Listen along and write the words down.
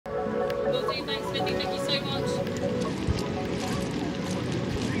Smithy, thank you so much.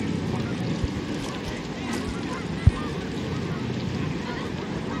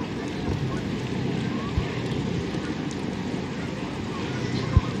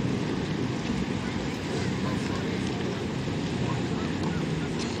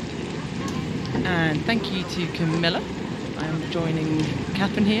 And thank you to Camilla. I'm joining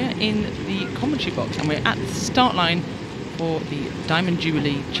Catherine here in the commentary box, and we're at the start line for the Diamond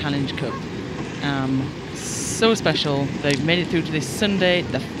Jubilee Challenge Cup. So special. They've made it through to this Sunday,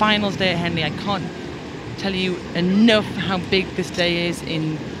 the finals day at Henley. I can't tell you enough how big this day is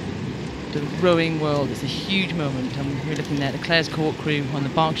in the rowing world. It's a huge moment, and we're looking there at the Clares Court crew on the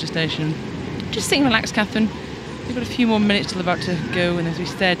Berkshire station. Just sitting relaxed, Catherine. We've got a few more minutes till about to go, and as we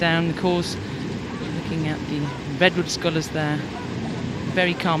stare down the course, looking at the Redwood Scullers there,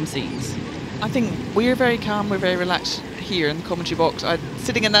 very calm seas. I think we're very calm, we're very relaxed here in the commentary box.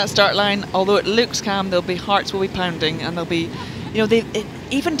 Sitting in that start line, although it looks calm, hearts will be pounding, and they'll be, you know,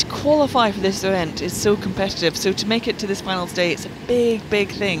 even to qualify for this event is so competitive. So to make it to this finals day, it's a big, big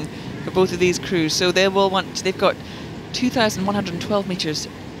thing for both of these crews. So they've got 2,112 metres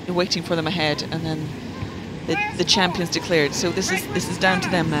waiting for them ahead, and then the champions declared. So this is down to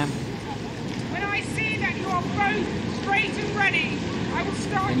them now. When I see that you are both straight and ready, I will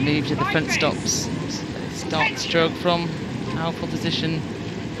start. They move to the front stops. Start stroke from powerful position.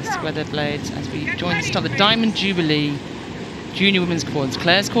 Square their blades as we join the start of the Diamond Jubilee Junior Women's Quads.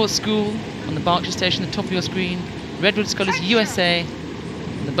 Clares Court School on the Berkshire station, the top of your screen. Redwood Scullers USA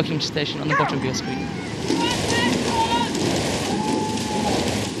on the Buckinghamshire station on the bottom of your screen.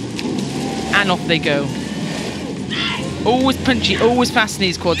 And off they go. Always punchy, always fast in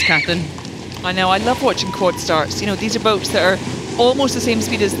these quads, Catherine. I know, I love watching quad starts. You know, these are boats that are almost the same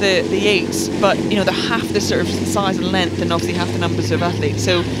speed as the eights, but you know, they're half the sort of size and length, and obviously half the numbers of athletes.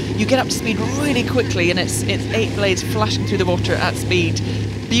 So you get up to speed really quickly, and it's 8 blades flashing through the water at speed.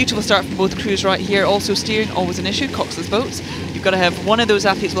 Beautiful start from both crews right here. Also steering, always an issue, Cox's boats. You've got to have one of those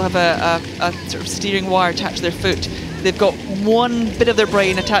athletes will have a sort of steering wire attached to their foot. They've got one bit of their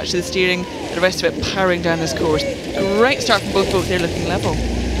brain attached to the steering, the rest of it powering down this course. Great start from both boats, they're looking level.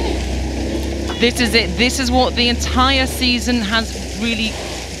 This is it. This is what the entire season has really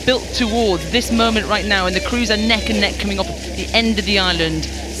built towards, this moment right now, and the crews are neck and neck coming off the end of the island.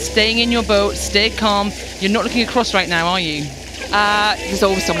 Staying in your boat, stay calm. You're not looking across right now, are you? There's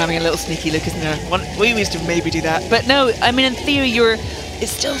always someone having a little sneaky look, isn't there? We used to maybe do that. But no, I mean, in theory,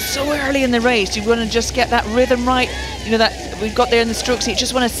 it's still so early in the race. You want to just get that rhythm right. You know, that we've got there in the stroke, so you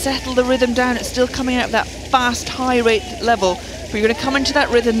just want to settle the rhythm down. It's still coming out of that fast, high rate level. But you're going to come into that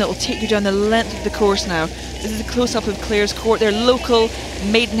rhythm that will take you down the length of the course now. This is a close-up of Clares Court, their local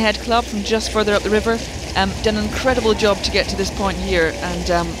Maidenhead club from just further up the river. Done an incredible job to get to this point here,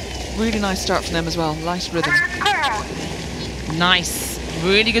 and really nice start from them as well. Nice rhythm. Nice,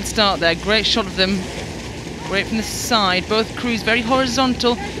 really good start there. Great shot of them. Great from the side. Both crews very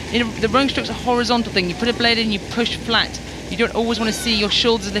horizontal. You know, the rowing stroke's a horizontal thing. You put a blade in, you push flat. You don't always want to see your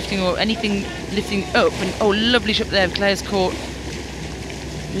shoulders lifting or anything lifting up. And oh, lovely shot there of Clares Court.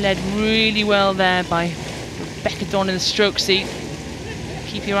 Led really well there by Rebecca Don in the stroke seat.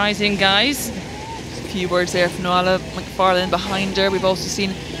 Keep your eyes in, guys. A few words there from Noala McFarlane behind her. We've also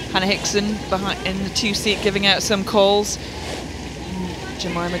seen Hannah Hickson behind in the 2 seat giving out some calls.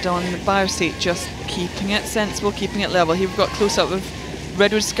 Jemima Don in the bow seat just keeping it sensible, keeping it level. Here we've got close up of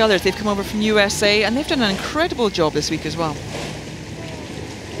Redwood Scullers. They've come over from USA, and they've done an incredible job this week as well.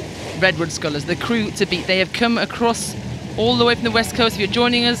 Redwood Scullers, the crew to beat. They have come across all the way from the west coast. If you're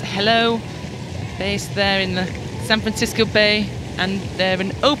joining us, hello. Based there in the San Francisco Bay, and they're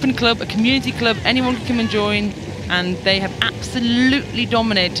an open club, a community club. Anyone can come and join, and they have absolutely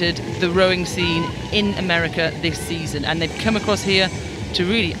dominated the rowing scene in America this season, and they've come across here to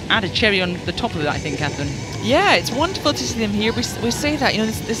really add a cherry on the top of it, I think, Catherine. Yeah, it's wonderful to see them here. We say that, you know,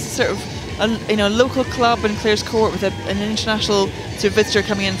 this is sort of a local club in Clares Court with an international sort of visitor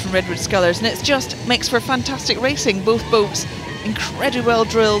coming in from Redwood Scullers, and it just makes for fantastic racing. Both boats incredibly well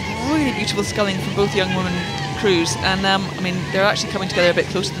drilled, really beautiful sculling from both young women crews, and I mean, they're actually coming together a bit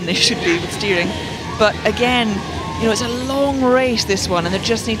closer than they should be with steering. But again, you know, it's a long race, this one, and they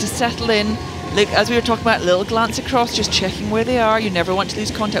just need to settle in. Look, as we were talking about, a little glance across, just checking where they are. You never want to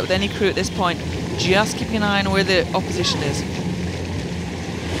lose contact with any crew at this point. Just keeping an eye on where the opposition is.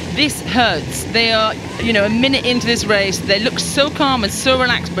 This hurts. They are, you know, a minute into this race. They look so calm and so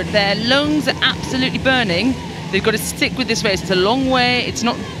relaxed, but their lungs are absolutely burning. They've got to stick with this race. It's a long way. It's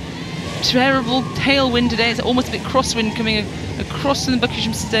not terrible tailwind today. It's almost a bit crosswind coming across from the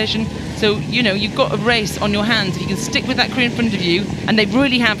Buckinghamshire station. So, you know, you've got a race on your hands. If you can stick with that crew in front of you, and they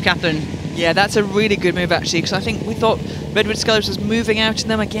really have, Catherine. Yeah, that's a really good move actually, because I think we thought Redwood Scullers was moving out in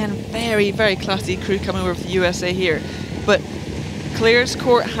them again. Very, very classy crew coming over with the USA here. But Clare's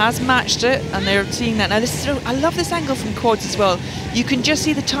Court has matched it, and they're seeing that. Now, this is I love this angle from quads as well. You can just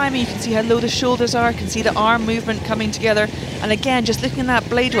see the timing, you can see how low the shoulders are, you can see the arm movement coming together. And again, just looking at that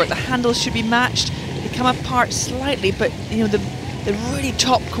blade work, the handles should be matched. They come apart slightly, but you know, the really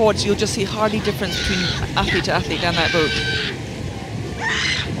top quads, you'll just see hardly difference between athlete to athlete down that boat.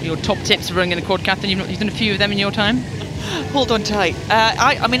 Your top tips for running in a quad, Catherine? You've done a few of them in your time? Hold on tight.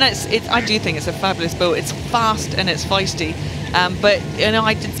 I mean, I do think it's a fabulous boat. It's fast and it's feisty. But you know,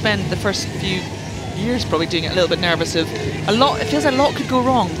 I did spend the first few years probably doing it a little bit nervous of a lot. It feels like a lot could go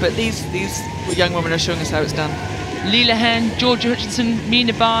wrong, but these young women are showing us how it's done. Leela Hen, Georgia Hutchinson,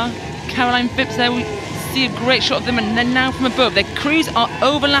 Mina Barr, Caroline Phipps there. We see a great shot of them, and then now from above, their crews are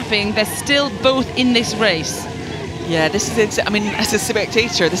overlapping. They're still both in this race. Yeah, this is, I mean, as a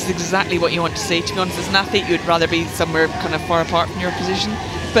spectator, this is exactly what you want to see. To be honest, as an athlete, you would rather be somewhere kind of far apart from your position.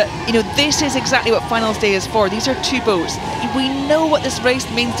 But, you know, this is exactly what finals day is for. These are two boats. We know what this race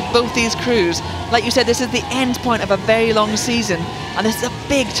means to both these crews. Like you said, this is the end point of a very long season. And this is a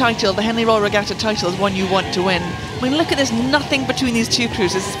big title. The Henley Royal Regatta title is one you want to win. I mean, look at this, nothing between these two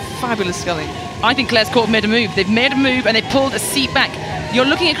crews. This is fabulous sculling. I think Clare's Court made a move. They've made a move and they pulled a seat back. You're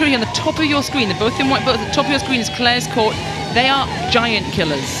looking at crew here on the top of your screen. They're both in white boats. At the top of your screen is Clare's Court. They are giant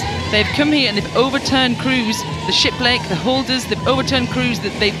killers. They've come here and they've overturned crews, the Shiplake, the Holders, they've overturned crews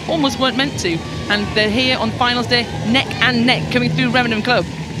that they almost weren't meant to. And they're here on finals day, neck and neck, coming through Remington Club.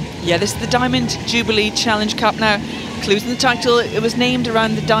 Yeah, this is the Diamond Jubilee Challenge Cup. Now, clues in the title, it was named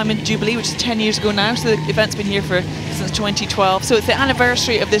around the Diamond Jubilee, which is 10 years ago now, so the event's been here since 2012. So it's the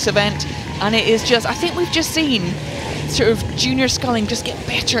anniversary of this event, and it is just, I think we've just seen sort of junior sculling just get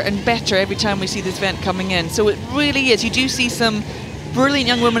better and better every time we see this event coming in. So it really is. You do see some brilliant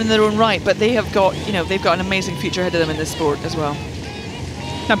young women in their own right, but they have got, you know, they've got an amazing future ahead of them in this sport as well.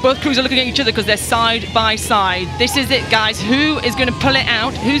 Now both crews are looking at each other because they're side by side. This is it, guys. Who is going to pull it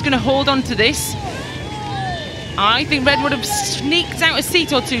out? Who's going to hold on to this? I think Redwood have sneaked out a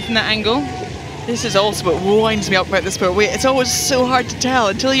seat or two from that angle. This is also what winds me up about this sport. It's always so hard to tell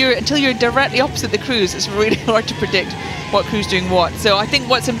until you're directly opposite the crews. It's really hard to predict what crew's doing what. So I think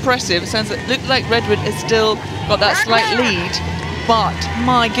what's impressive, it sounds like Redwood has still got that slight lead, but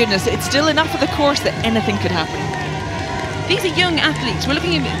my goodness, it's still enough of the course that anything could happen. These are young athletes. We're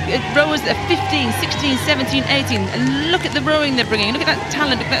looking at rowers that are 15, 16, 17, 18, and look at the rowing they're bringing. Look at that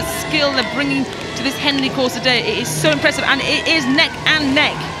talent, look at that skill they're bringing to this Henley course today. It is so impressive, and it is neck and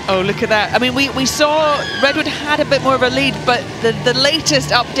neck. Oh, look at that. I mean, we saw Redwood had a bit more of a lead, but the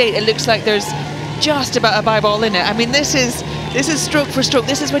latest update, it looks like there's just about a bye-ball in it. I mean, this is stroke for stroke.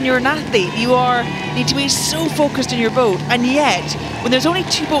 This is when you're an athlete. You need to be so focused in your boat, and yet when there's only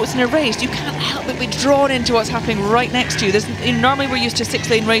two boats in a race, you can't help but be drawn into what's happening right next to you. Normally we're used to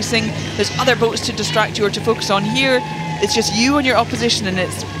six-lane racing. There's other boats to distract you or to focus on. Here, it's just you and your opposition, and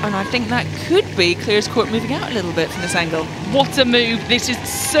I think that could be Clare's Court moving out a little bit from this angle. What a move. This is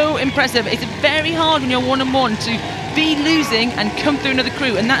so impressive. It's very hard when you're one-on-one to be losing and come through another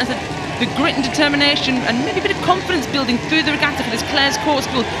crew, and that is the grit and determination and maybe a bit of confidence building through the regatta for this Clare's Court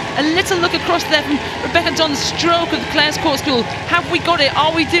School. A little look across there from Rebecca Don's stroke of the Clare's Court School. Have we got it?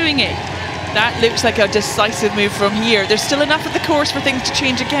 Are we doing it? That looks like a decisive move from here. There's still enough of the course for things to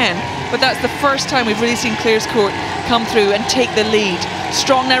change again, but that's the first time we've really seen Clare's Court come through and take the lead.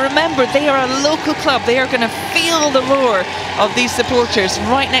 Strong. Now remember, they are a local club. They are going to feel the roar of these supporters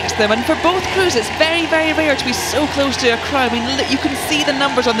right next to them. And for both crews, it's very, very rare to be so close to a crowd. I mean, you can see the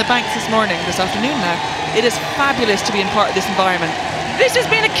numbers on the banks this afternoon now. It is fabulous to be in part of this environment. This has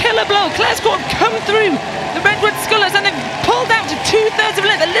been a killer blow. Clare's Court come through the Redwood Scullers and they've pulled out to 2/3 of a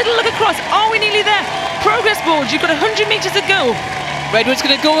length. A little look across. Are we nearly there? Progress boards, you've got 100 metres to go. Redwood's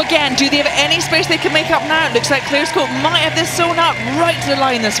going to go again. Do they have any space they can make up now? It looks like Clare's Court might have this sewn up right to the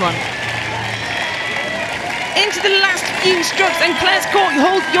line, this one. Into the last few strokes, and Clare's Court, you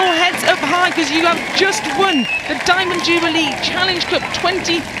hold your heads up high because you have just won the Diamond Jubilee Challenge Cup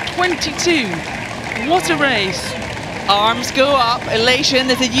 2022. What a race. Arms go up, elation.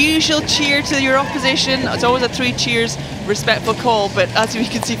 There's a usual cheer to your opposition. It's always a 3 cheers, respectful call, but as we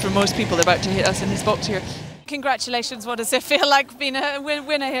can see from most people, they're about to hit us in this box here. Congratulations, what does it feel like being a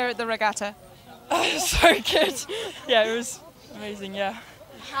winner here at the regatta? So good. Yeah, it was amazing, yeah.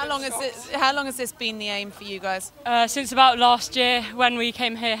 How long has this been the aim for you guys? Since about last year when we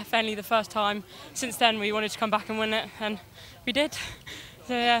came here for Henley the first time. Since then we wanted to come back and win it, and we did.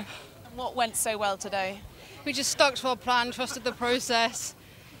 So yeah. What went so well today? We just stuck to our plan, trusted the process,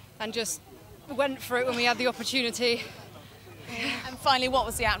 and just went for it when we had the opportunity. And finally, what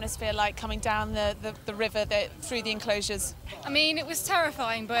was the atmosphere like coming down the river through the enclosures? I mean, it was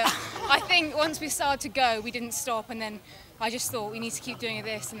terrifying, but I think once we started to go, we didn't stop, and then I just thought we need to keep doing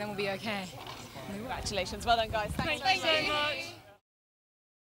this, and then we'll be okay. Congratulations, well done, guys. Thanks Thank you so much.